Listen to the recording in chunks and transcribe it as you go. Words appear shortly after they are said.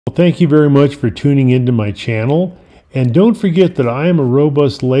Well, thank you very much for tuning into my channel. And don't forget that I am a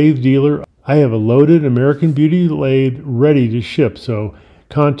robust lathe dealer. I have a loaded American Beauty lathe ready to ship, so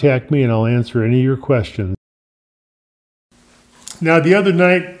contact me and I'll answer any of your questions. Now, the other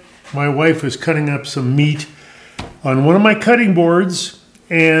night, my wife was cutting up some meat on one of my cutting boards,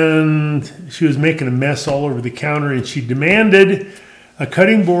 and she was making a mess all over the counter, and she demanded a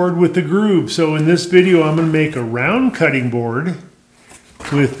cutting board with a groove. So in this video, I'm going to make a round cutting board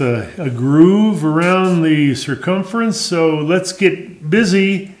with a groove around the circumference. So let's get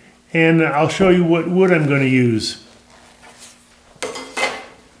busy and I'll show you what wood I'm going to use.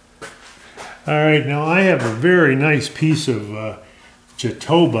 All right, now I have a very nice piece of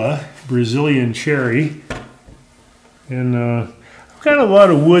Jatoba, Brazilian cherry. And I've got a lot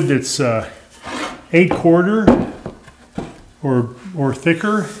of wood that's 8/4 or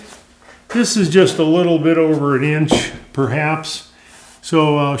thicker. This is just a little bit over 1 inch, perhaps.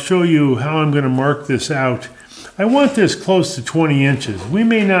 So I'll show you how I'm going to mark this out. I want this close to 20 inches. We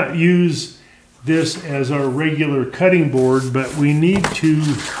may not use this as our regular cutting board, but we need to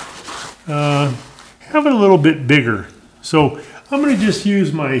have it a little bit bigger. So I'm going to just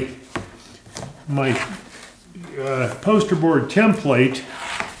use my poster board template,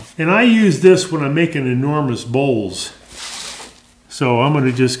 and I use this when I'm making enormous bowls. So I'm going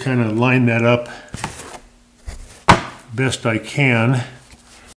to just kind of line that up best I can.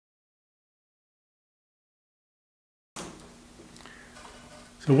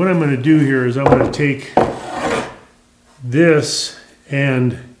 So what I'm going to do here is I'm going to take this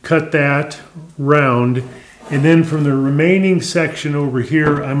and cut that round, and then from the remaining section over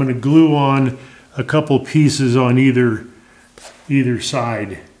here I'm going to glue on a couple pieces on either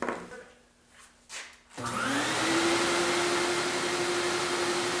side.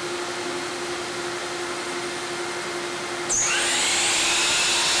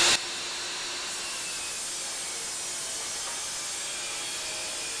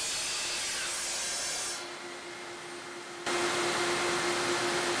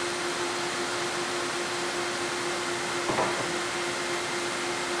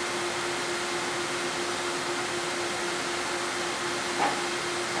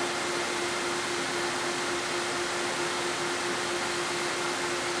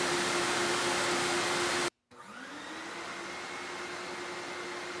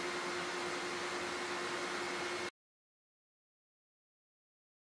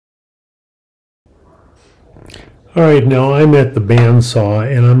 All right, now I'm at the bandsaw,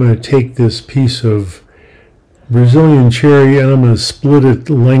 and I'm going to take this piece of Brazilian cherry and I'm going to split it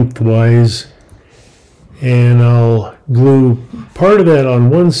lengthwise, and I'll glue part of that on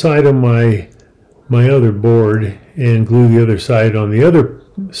one side of my other board and glue the other side on the other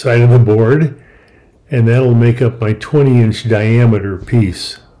side of the board, and that'll make up my 20-inch diameter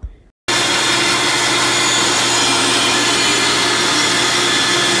piece.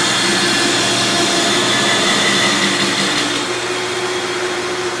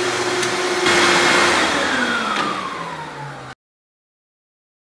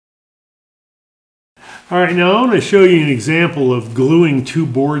 All right, now I'm going to show you an example of gluing two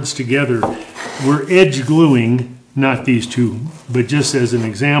boards together. We're edge gluing, not these two, but just as an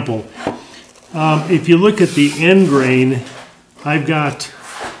example. If you look at the end grain, I've got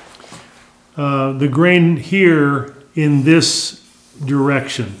the grain here in this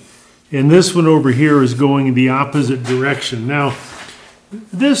direction, and this one over here is going in the opposite direction. Now,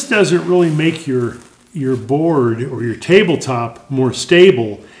 this doesn't really make your board or your tabletop more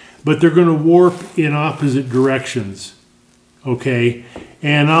stable, but they're going to warp in opposite directions, okay?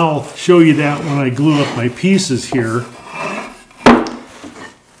 And I'll show you that when I glue up my pieces here,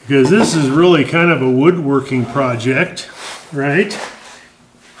 because this is really kind of a woodworking project, right?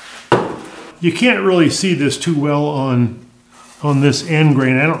 You can't really see this too well on this end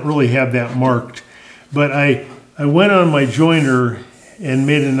grain. I don't really have that marked, but I went on my joiner and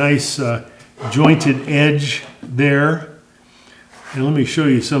made a nice jointed edge there. And let me show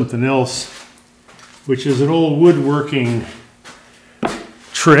you something else, which is an old woodworking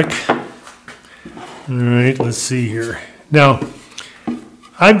trick. All right, let's see here. Now,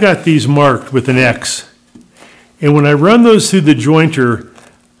 I've got these marked with an X. And when I run those through the jointer,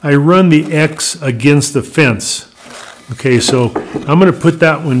 I run the X against the fence. Okay, so I'm going to put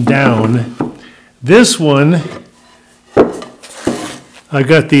that one down. This one, I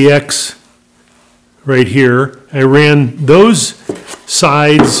got the X right here. I ran those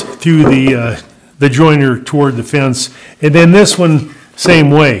sides through the joiner toward the fence, and then this one same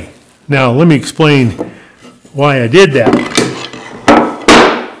way. Now let me explain why I did that.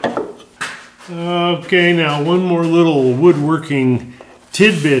 Okay, now one more little woodworking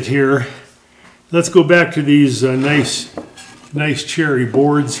tidbit here. Let's go back to these nice cherry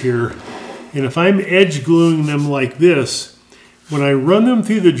boards here. And if I'm edge gluing them like this, when I run them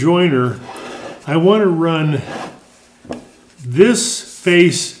through the joiner, I want to run this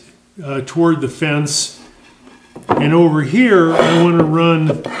face toward the fence, and over here I want to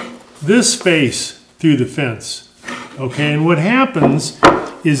run this face through the fence. Okay, and what happens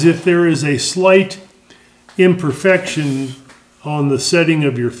is if there is a slight imperfection on the setting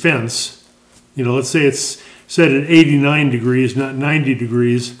of your fence, you know, let's say it's set at 89 degrees, not 90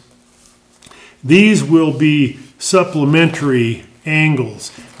 degrees, these will be supplementary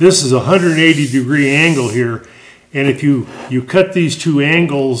angles. This is a 180 degree angle here, and if you cut these two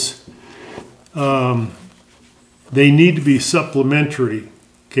angles, they need to be supplementary.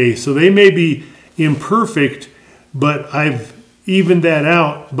 Okay, so they may be imperfect, but I've evened that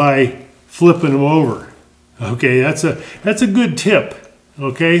out by flipping them over. Okay, that's a good tip.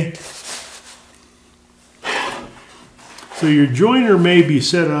 Okay, so your joiner may be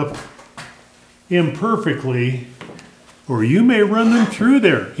set up imperfectly, or you may run them through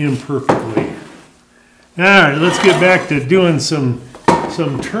there imperfectly. All right, let's get back to doing some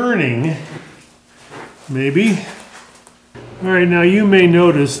turning, maybe. All right, now you may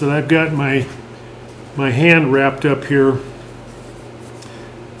notice that I've got my hand wrapped up here.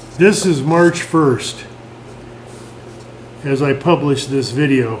 This is March 1st as I publish this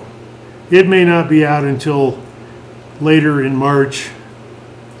video. It may not be out until later in March,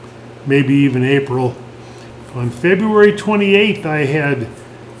 maybe even April. On February 28th, I had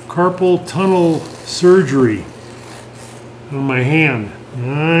carpal tunnel surgery on my hand.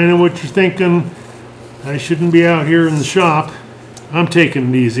 I know what you're thinking. I shouldn't be out here in the shop. I'm taking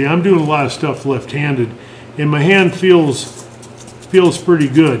it easy. I'm doing a lot of stuff left-handed, and my hand feels pretty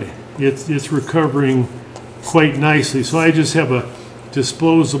good. It's recovering quite nicely. So I just have a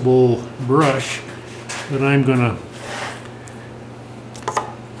disposable brush that I'm gonna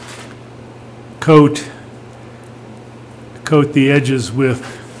coat the edges with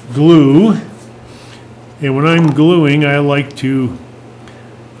glue. And when I'm gluing, I like to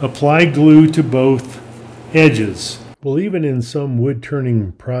apply glue to both edges. Well, even in some wood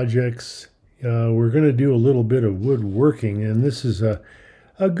turning projects, we're going to do a little bit of woodworking, and this is a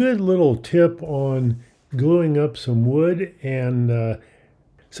good little tip on gluing up some wood. And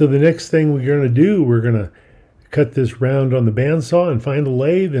so the next thing we're going to do, we're going to cut this round on the bandsaw and find a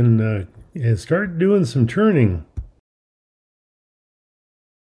lathe and start doing some turning.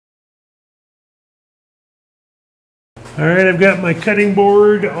 All right, I've got my cutting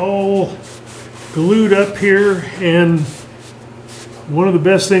board all glued up here, and one of the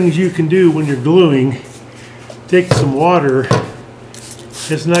best things you can do when you're gluing, take some water.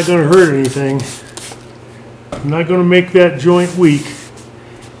 It's not going to hurt anything. I'm not going to make that joint weak.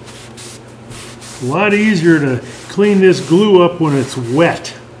 It's a lot easier to clean this glue up when it's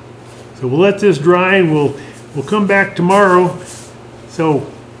wet. So we'll let this dry, and we'll come back tomorrow. So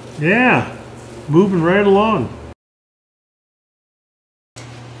yeah, moving right along.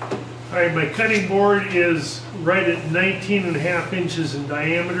 All right, my cutting board is right at 19.5 inches in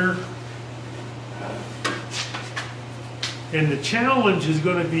diameter. And the challenge is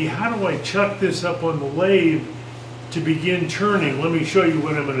going to be, how do I chuck this up on the lathe to begin turning? Let me show you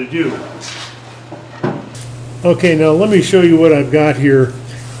what I'm going to do. Okay, now let me show you what I've got here.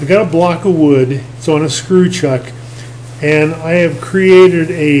 I got a block of wood. It's on a screw chuck, and I have created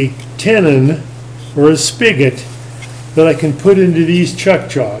a tenon or a spigot that I can put into these chuck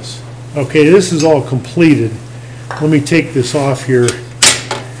jaws. Okay, this is all completed. Let me take this off here,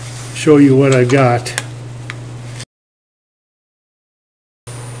 show you what I got.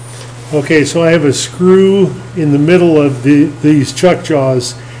 Okay, so I have a screw in the middle of these chuck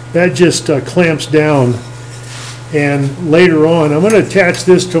jaws. That just clamps down. And later on, I'm going to attach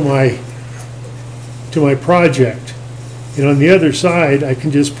this to my project. And on the other side, I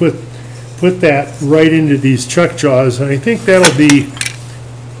can just put that right into these chuck jaws. And I think that'll be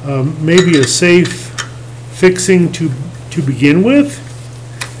maybe a safe fixing to begin with.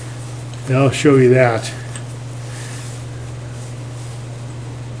 And I'll show you that.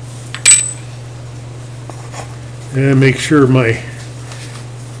 And make sure my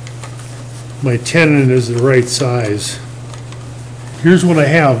tenon is the right size. Here's what I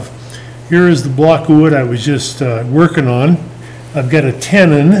have. Here is the block of wood I was just working on. I've got a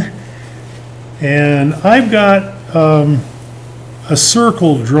tenon, and I've got a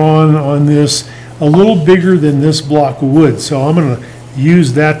circle drawn on this a little bigger than this block of wood. So I'm going to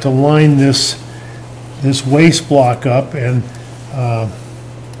use that to line this waste block up, and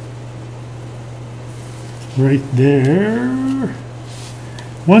right there.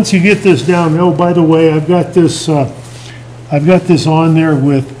 once you get this down, oh, by the way, I've got this on there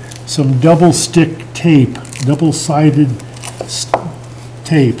with some double stick tape, double-sided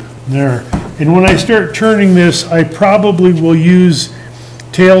tape there. And when I start turning this, I probably will use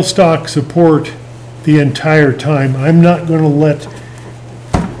tailstock support the entire time. I'm not going to let,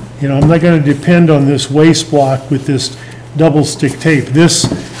 I'm not going to depend on this waist block with this double stick tape. This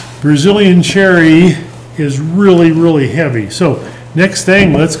Brazilian cherry is really, really heavy. So next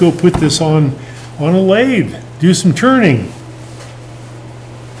thing, let's go put this on a lathe, do some turning.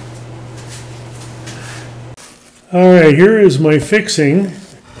 All right, here is my fixing.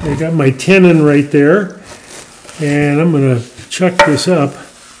 I got my tenon right there, and I'm going to chuck this up.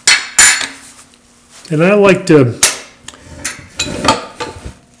 And I like to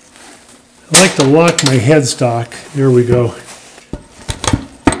lock my headstock. There we go.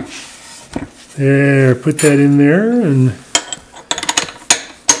 There, put that in there and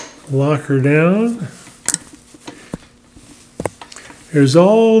lock her down. There's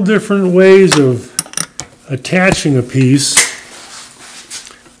all different ways of attaching a piece.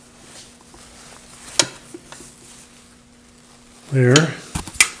 There.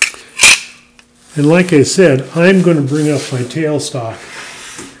 And like I said, I'm going to bring up my tailstock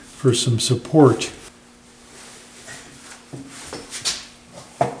for some support.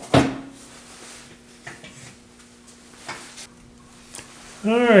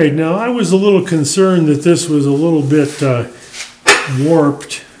 All right, now I was a little concerned that this was a little bit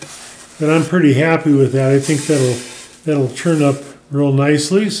warped, but I'm pretty happy with that. I think that'll turn up real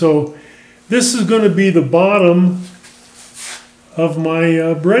nicely. So this is going to be the bottom of my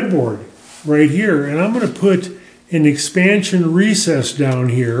breadboard right here, and I'm going to put an expansion recess down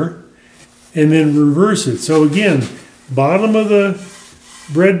here and then reverse it. So again, bottom of the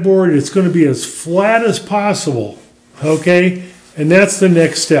breadboard, it's going to be as flat as possible, okay? And that's the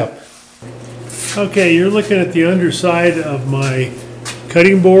next step. Okay, you're looking at the underside of my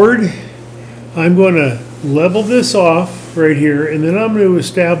cutting board. I'm going to level this off right here, and then I'm going to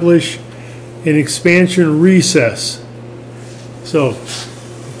establish an expansion recess. So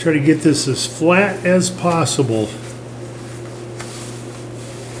try to get this as flat as possible.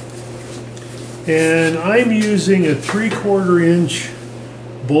 And I'm using a 3/4 inch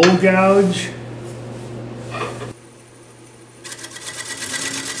bowl gouge.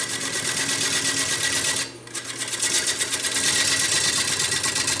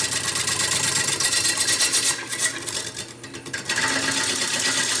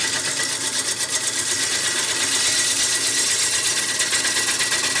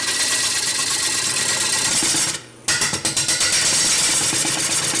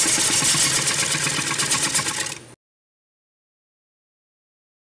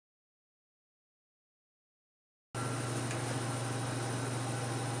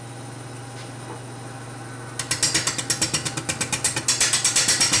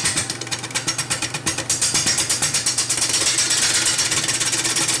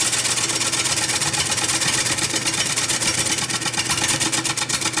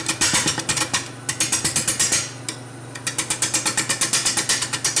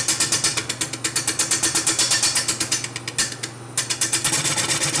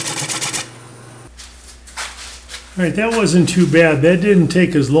 All right, that wasn't too bad. That didn't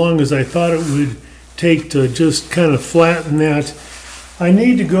take as long as I thought it would take to just kind of flatten that. I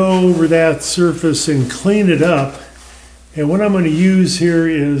need to go over that surface and clean it up. And what I'm going to use here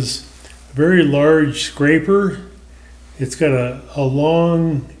is a very large scraper. It's got a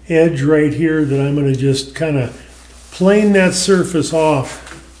long edge right here that I'm going to just kind of plane that surface off.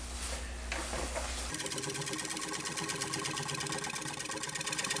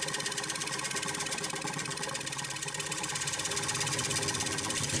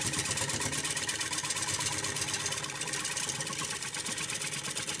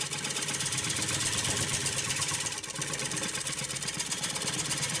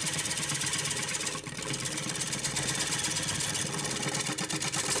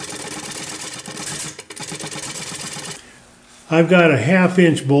 I've got a 1/2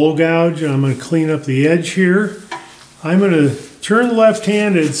 inch bowl gouge, and I'm going to clean up the edge here. I'm going to turn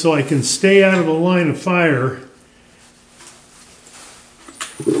left-handed so I can stay out of the line of fire.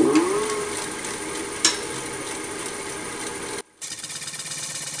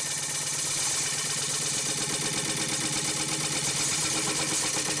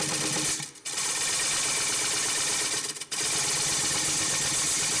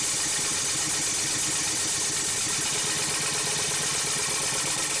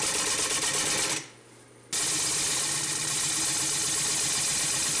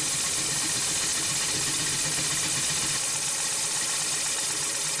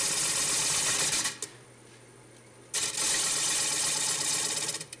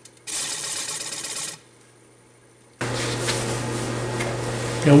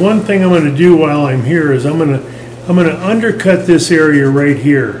 Now one thing I'm going to do while I'm here is I'm going to undercut this area right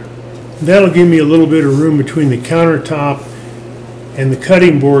here. That'll give me a little bit of room between the countertop and the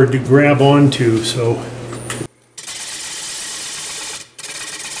cutting board to grab onto. So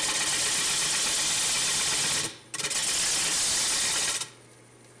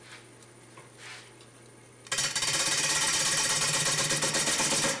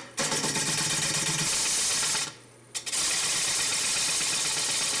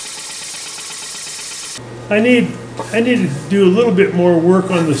I need to do a little bit more work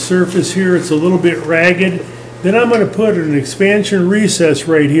on the surface here. It's a little bit ragged. Then I'm going to put an expansion recess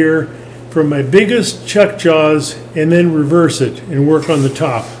right here from my biggest chuck jaws and then reverse it and work on the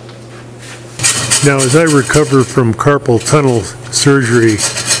top. Now as I recover from carpal tunnel surgery,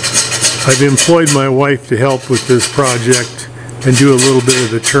 I've employed my wife to help with this project and do a little bit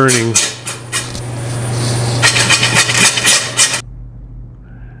of the turning.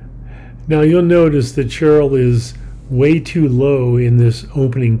 Now you'll notice that Cheryl is way too low in this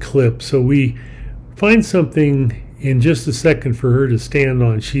opening clip, so we find something in just a second for her to stand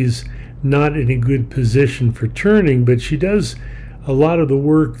on. She's not in a good position for turning, but she does a lot of the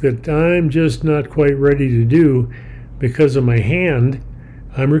work that I'm just not quite ready to do because of my hand.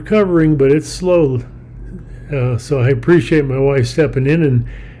 I'm recovering, but it's slow, so I appreciate my wife stepping in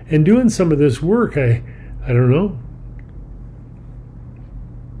and doing some of this work. I don't know.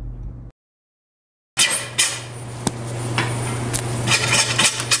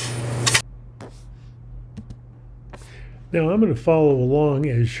 Now I'm going to follow along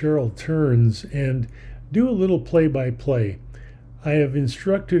as Cheryl turns and do a little play-by-play. I have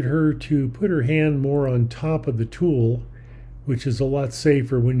instructed her to put her hand more on top of the tool, which is a lot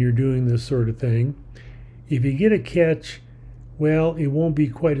safer when you're doing this sort of thing. If you get a catch, well, it won't be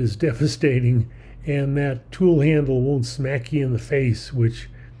quite as devastating, and that tool handle won't smack you in the face, which,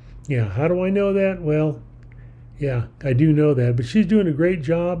 yeah, how do I know that? Well, yeah, I do know that, but she's doing a great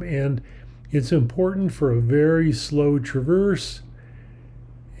job, and it's important for a very slow traverse.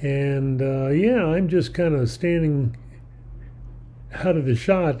 And yeah, I'm just kind of standing out of the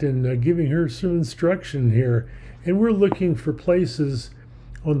shot and giving her some instruction here. And we're looking for places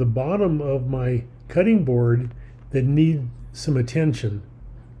on the bottom of my cutting board that need some attention.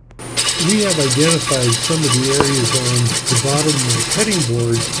 We have identified some of the areas on the bottom of the cutting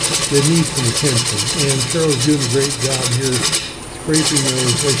board that need some attention. And Cheryl's doing a great job here scraping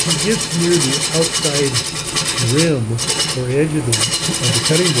those. As she gets near the outside rim or edge of the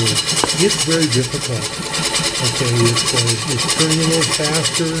cutting board, it's very difficult. Okay, it's turning a little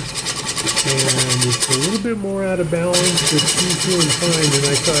faster and it's a little bit more out of balance, but she's doing fine. And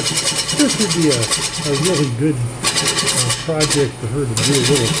I thought this would be a really good project for her to do a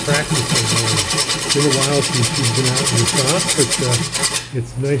little practicing on. It's been a while since she's been out in the shop, but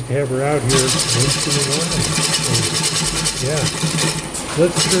it's nice to have her out here once in a while. So, yeah,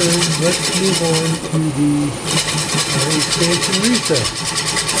 let's move on to the expansion recess.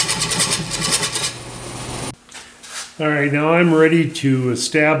 All right, now I'm ready to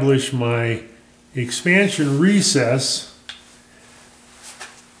establish my expansion recess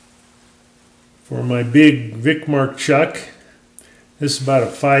for my big Vicmark chuck. This is about a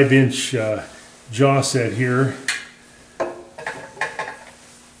 5-inch jaw set here.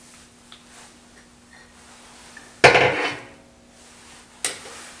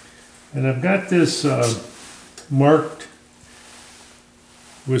 And I've got this marked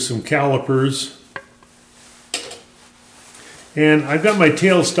with some calipers. And I've got my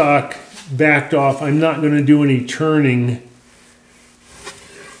tailstock backed off. I'm not going to do any turning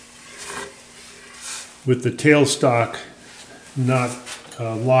with the tailstock not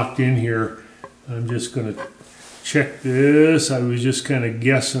locked in here. I'm just going to check this. I was just kind of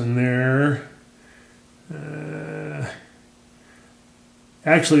guessing there.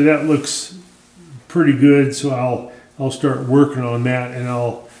 Actually, that looks pretty good, so I'll start working on that, and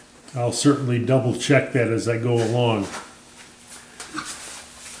I'll certainly double check that as I go along.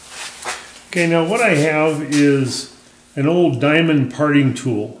 Okay, now what I have is an old diamond parting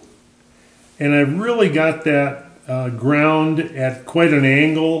tool, and I've really got that ground at quite an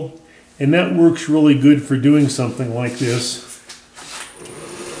angle, and that works really good for doing something like this.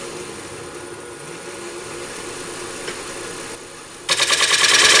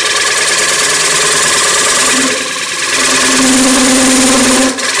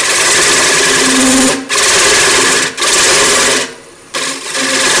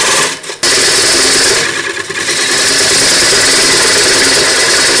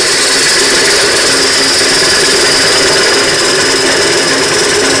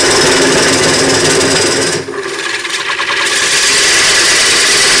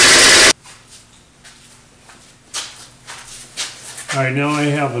 right, now I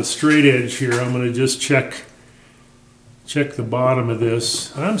have a straight edge here. I'm going to just check the bottom of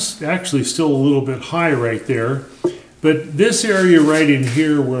this. I'm actually still a little bit high right there. But this area right in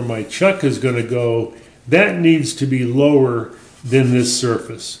here where my chuck is going to go, that needs to be lower than this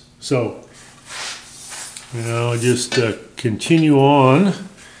surface. So, now just continue on.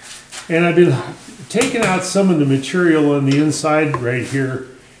 And I've been taking out some of the material on the inside right here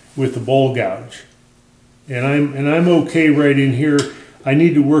with the bowl gouge. And I'm okay right in here. I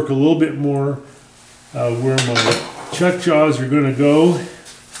need to work a little bit more where my chuck jaws are going to go.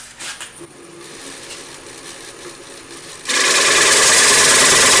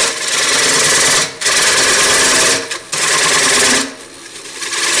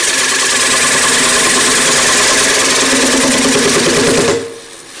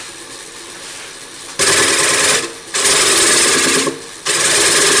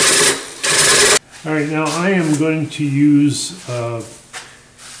 All right, now I am going to use I'm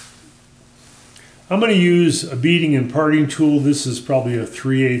going to use a beading and parting tool. This is probably a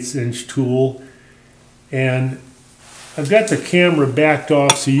 3/8 inch tool. And I've got the camera backed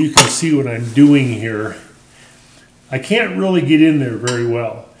off so you can see what I'm doing here. I can't really get in there very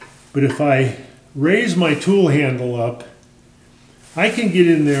well. But if I raise my tool handle up, I can get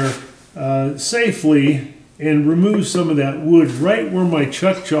in there safely and remove some of that wood right where my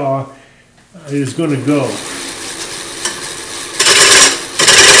chuck jaw is going to go.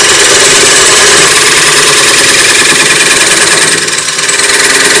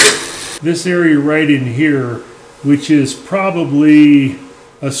 This area right in here, which is probably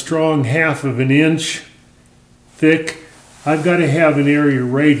a strong 1/2 inch thick, I've got to have an area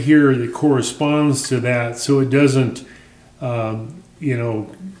right here that corresponds to that so it doesn't, you know,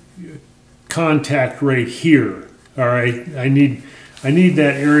 contact right here. All right, I need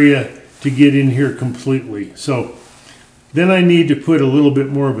that area to get in here completely. So then I need to put a little bit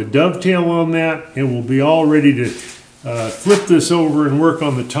more of a dovetail on that, and we'll be all ready to flip this over and work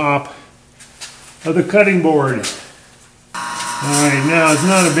on the top of the cutting board. All right, now it's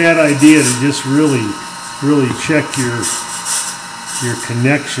not a bad idea to just really check your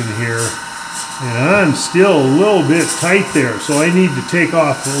connection here. And I'm still a little bit tight there, so I need to take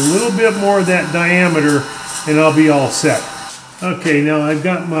off a little bit more of that diameter and I'll be all set. Okay, now I've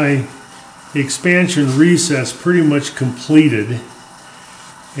got my expansion recess pretty much completed,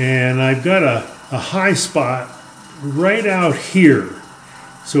 and I've got a high spot right out here.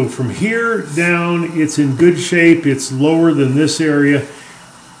 So from here down, it's in good shape. It's lower than this area.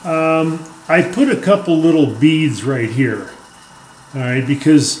 I put a couple little beads right here, all right,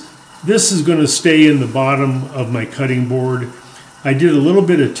 because this is going to stay in the bottom of my cutting board. I did a little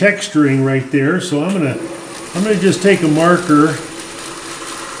bit of texturing right there, so I'm gonna just take a marker .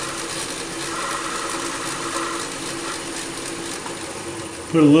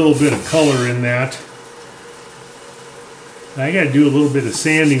 Put a little bit of color in that. I got to do a little bit of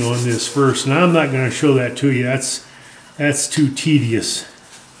sanding on this first, and I'm not going to show that to you. That's too tedious.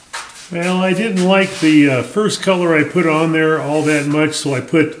 Well, I didn't like the first color I put on there all that much, so I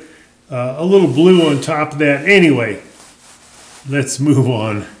put a little blue on top of that. Anyway, let's move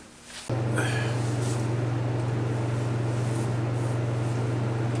on.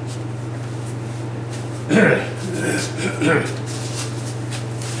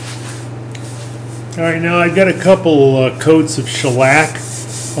 All right, now I've got a couple coats of shellac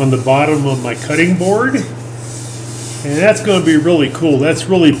on the bottom of my cutting board, and that's going to be really cool. That's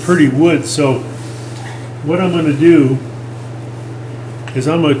really pretty wood. So what I'm going to do is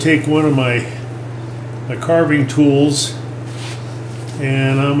I'm going to take one of my carving tools,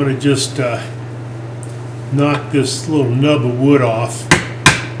 and I'm going to just knock this little nub of wood off.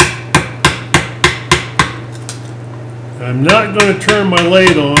 I'm not going to turn my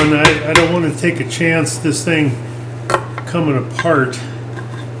lathe on. I don't want to take a chance this thing coming apart.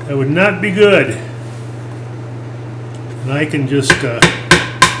 That would not be good. And I can just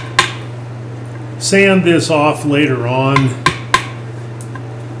sand this off later on.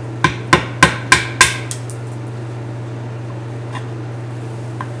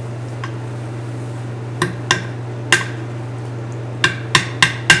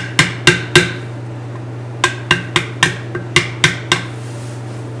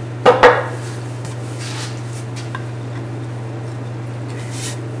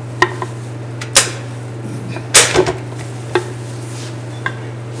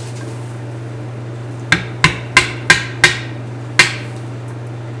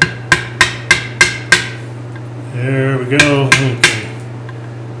 There we go. Okay.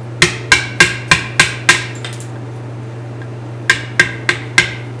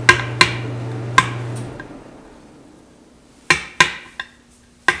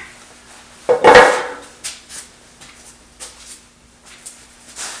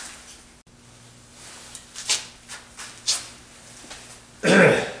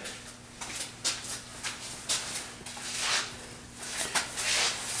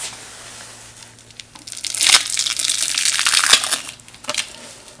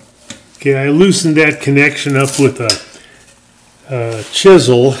 Okay, I loosened that connection up with a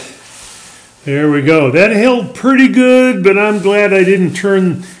chisel. There we go. That held pretty good, but I'm glad I didn't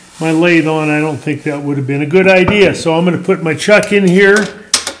turn my lathe on. I don't think that would have been a good idea. So I'm going to put my chuck in here.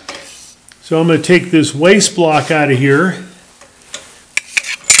 So I'm going to take this waste block out of here.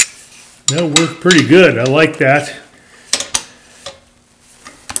 That worked pretty good. I like that.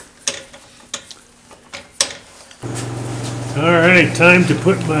 All right, time to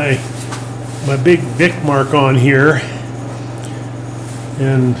put my big Bic mark on here.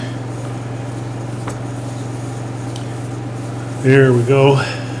 And there we go.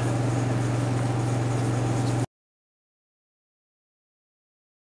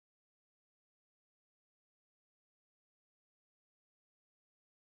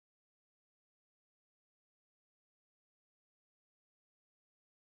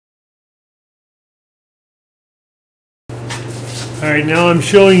 All right, now I'm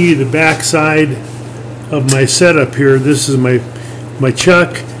showing you the back side of my setup here. This is my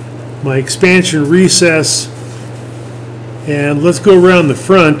chuck, my expansion recess, and let's go around the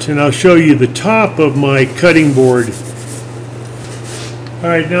front and I'll show you the top of my cutting board. All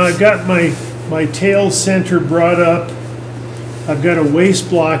right, now I've got my tail center brought up. I've got a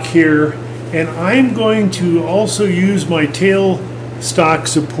waste block here, and I'm going to also use my tail stock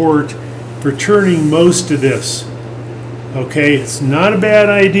support for turning most of this. Okay, it's not a bad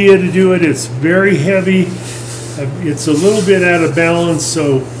idea to do it. It's very heavy. It's a little bit out of balance,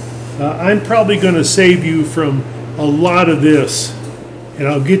 so I'm probably going to save you from a lot of this. And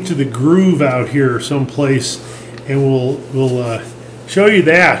I'll get to the groove out here someplace, and we'll show you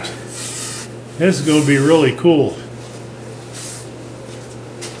that. This is going to be really cool.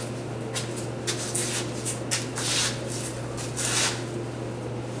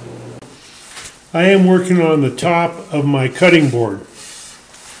 I am working on the top of my cutting board,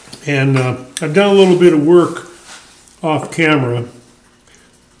 and I've done a little bit of work off camera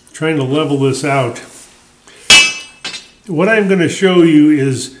trying to level this out. What I'm going to show you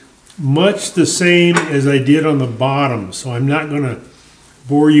is much the same as I did on the bottom, so I'm not going to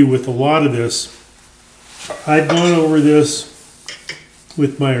bore you with a lot of this. I've gone over this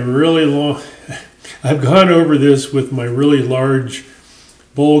with my really long I've gone over this with my really large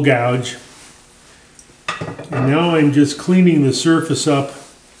bowl gouge. And now I'm just cleaning the surface up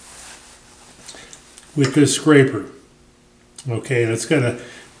with this scraper. Okay, and it's got a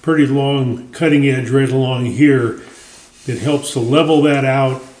pretty long cutting edge right along here that helps to level that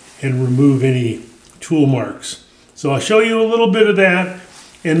out and remove any tool marks. So I'll show you a little bit of that,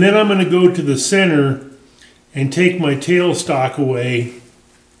 and then I'm going to go to the center and take my tail stock away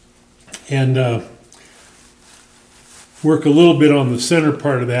and work a little bit on the center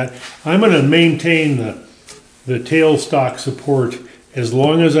part of that. I'm going to maintain the tail stock support as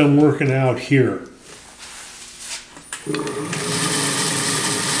long as I'm working out here.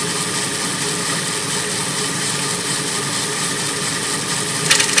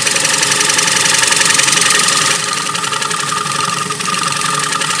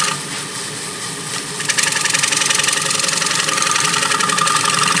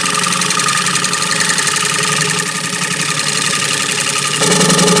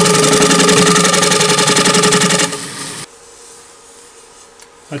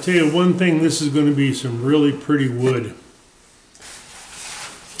 I'll tell you one thing, this is going to be some really pretty wood.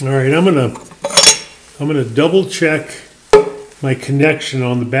 All right, I'm gonna double check my connection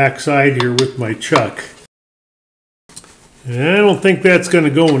on the back side here with my chuck. And I don't think that's going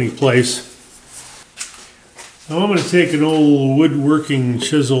to go anyplace. Now I'm going to take an old woodworking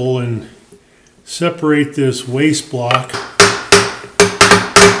chisel and separate this waste block.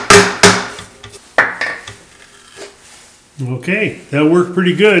 Okay, that worked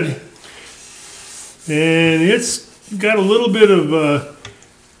pretty good. And it's got a little bit of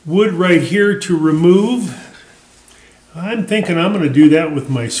wood right here to remove. I'm thinking I'm going to do that with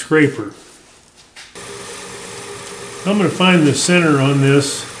my scraper. I'm going to find the center on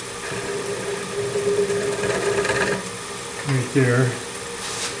this. Right there.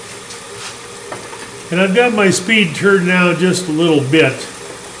 And I've got my speed turned now just a little bit.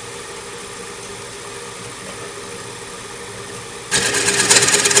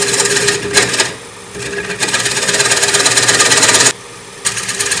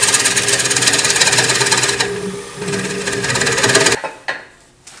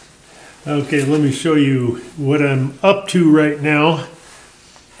 Okay, let me show you what I'm up to right now.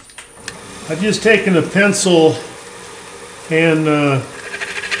 I've just taken a pencil and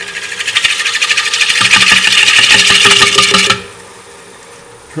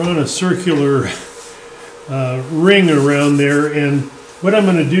drawn a circular ring around there, and what I'm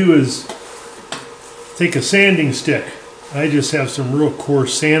going to do is take a sanding stick. I just have some real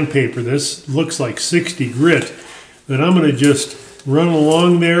coarse sandpaper. This looks like 60 grit, but I'm going to just run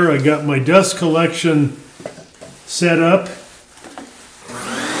along there. I got my dust collection set up.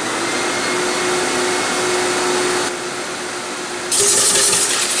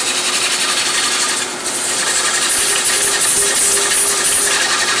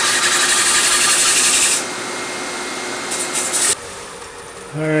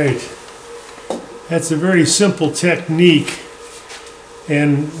 All right. That's a very simple technique,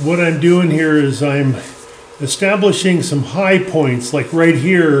 and what I'm doing here is I'm establishing some high points, like right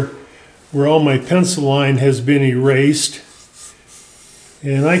here where all my pencil line has been erased,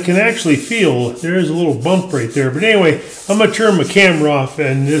 and I can actually feel there's a little bump right there. But anyway, I'm going to turn my camera off,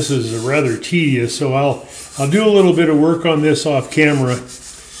 and this is rather tedious, so I'll do a little bit of work on this off camera.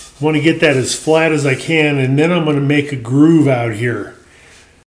 I want to get that as flat as I can, and then I'm going to make a groove out here.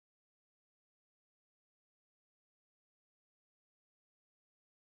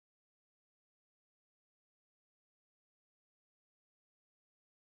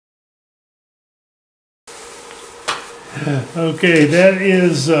 Okay, that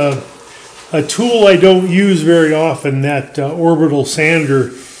is a tool I don't use very often, that orbital sander,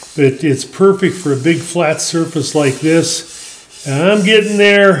 but it's perfect for a big flat surface like this. And I'm getting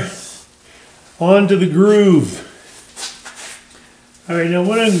there onto the groove. All right, now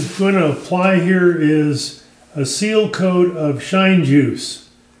what I'm going to apply here is a seal coat of shine juice,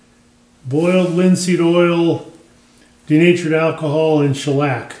 boiled linseed oil, denatured alcohol, and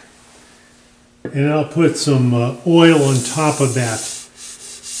shellac. And I'll put some oil on top of that.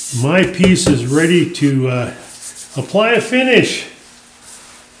 My piece is ready to apply a finish.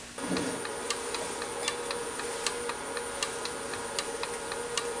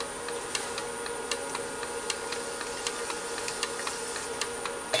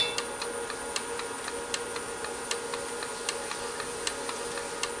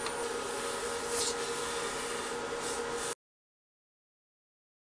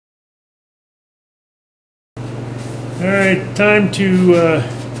 All right, time to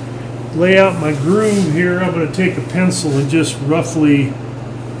lay out my groove here. I'm going to take a pencil and just roughly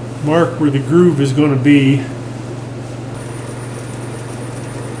mark where the groove is going to be.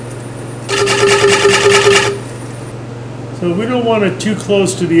 So we don't want it too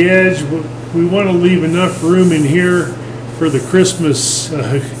close to the edge, but we want to leave enough room in here for the Christmas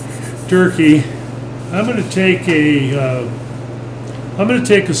turkey. I'm going to take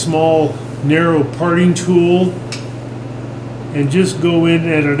a small narrow parting tool and just go in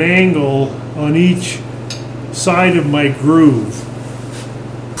at an angle on each side of my groove.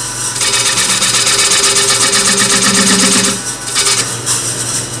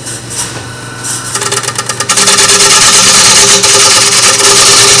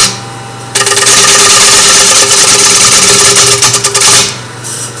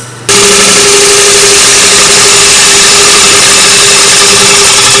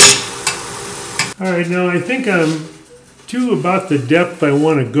 All right, now I think I'm to about the depth I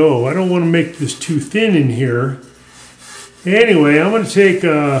want to go. I don't want to make this too thin in here. Anyway, I'm going to take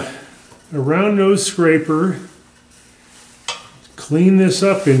a round nose scraper, clean this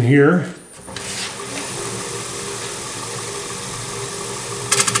up in here.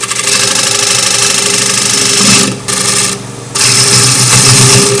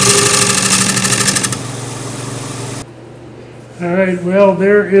 All right, well,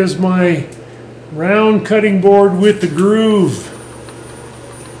 there is my round cutting board with the groove.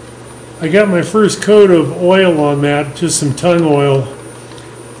 I got my first coat of oil on that, just some tung oil.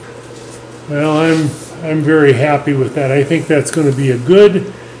 Well, I'm very happy with that. I think that's going to be a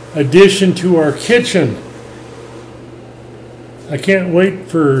good addition to our kitchen. I can't wait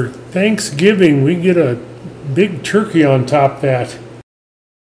for Thanksgiving. We get a big turkey on top of that.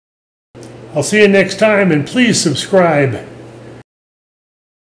 I'll see you next time, and please subscribe.